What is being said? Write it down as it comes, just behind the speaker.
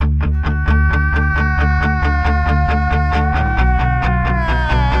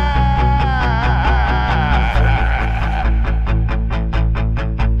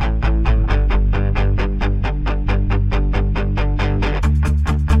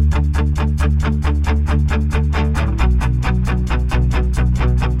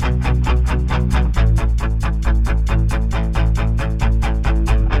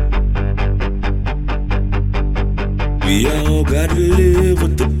We all gotta live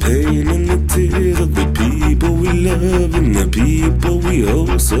with the pain and the tears of the people we love and the people we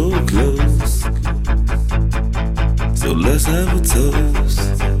hold so close. So let's have a toast.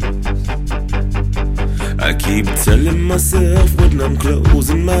 I keep telling myself when I'm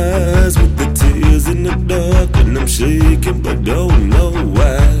closing my eyes with the tears in the dark and I'm shaking but don't know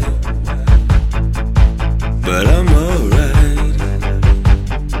why. But I'm alright.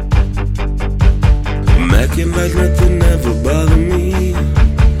 I'm acting like nothing ever bothered me.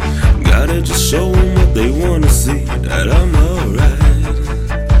 Gotta just show them what they wanna see, that I'm alright.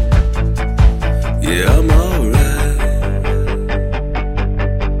 Yeah, I'm alright.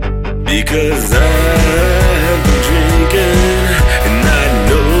 Because I've been drinking and I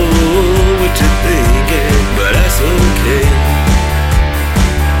know what you're thinking, but that's okay.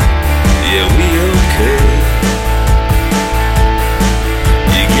 Yeah, we okay.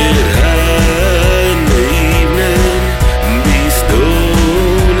 You get high in the evening and be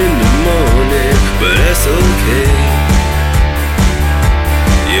stoned in the morning, but that's okay.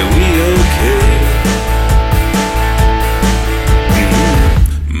 Yeah, we okay.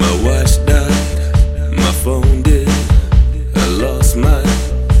 My watch died, my phone did. I lost my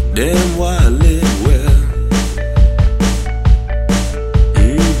damn wallet.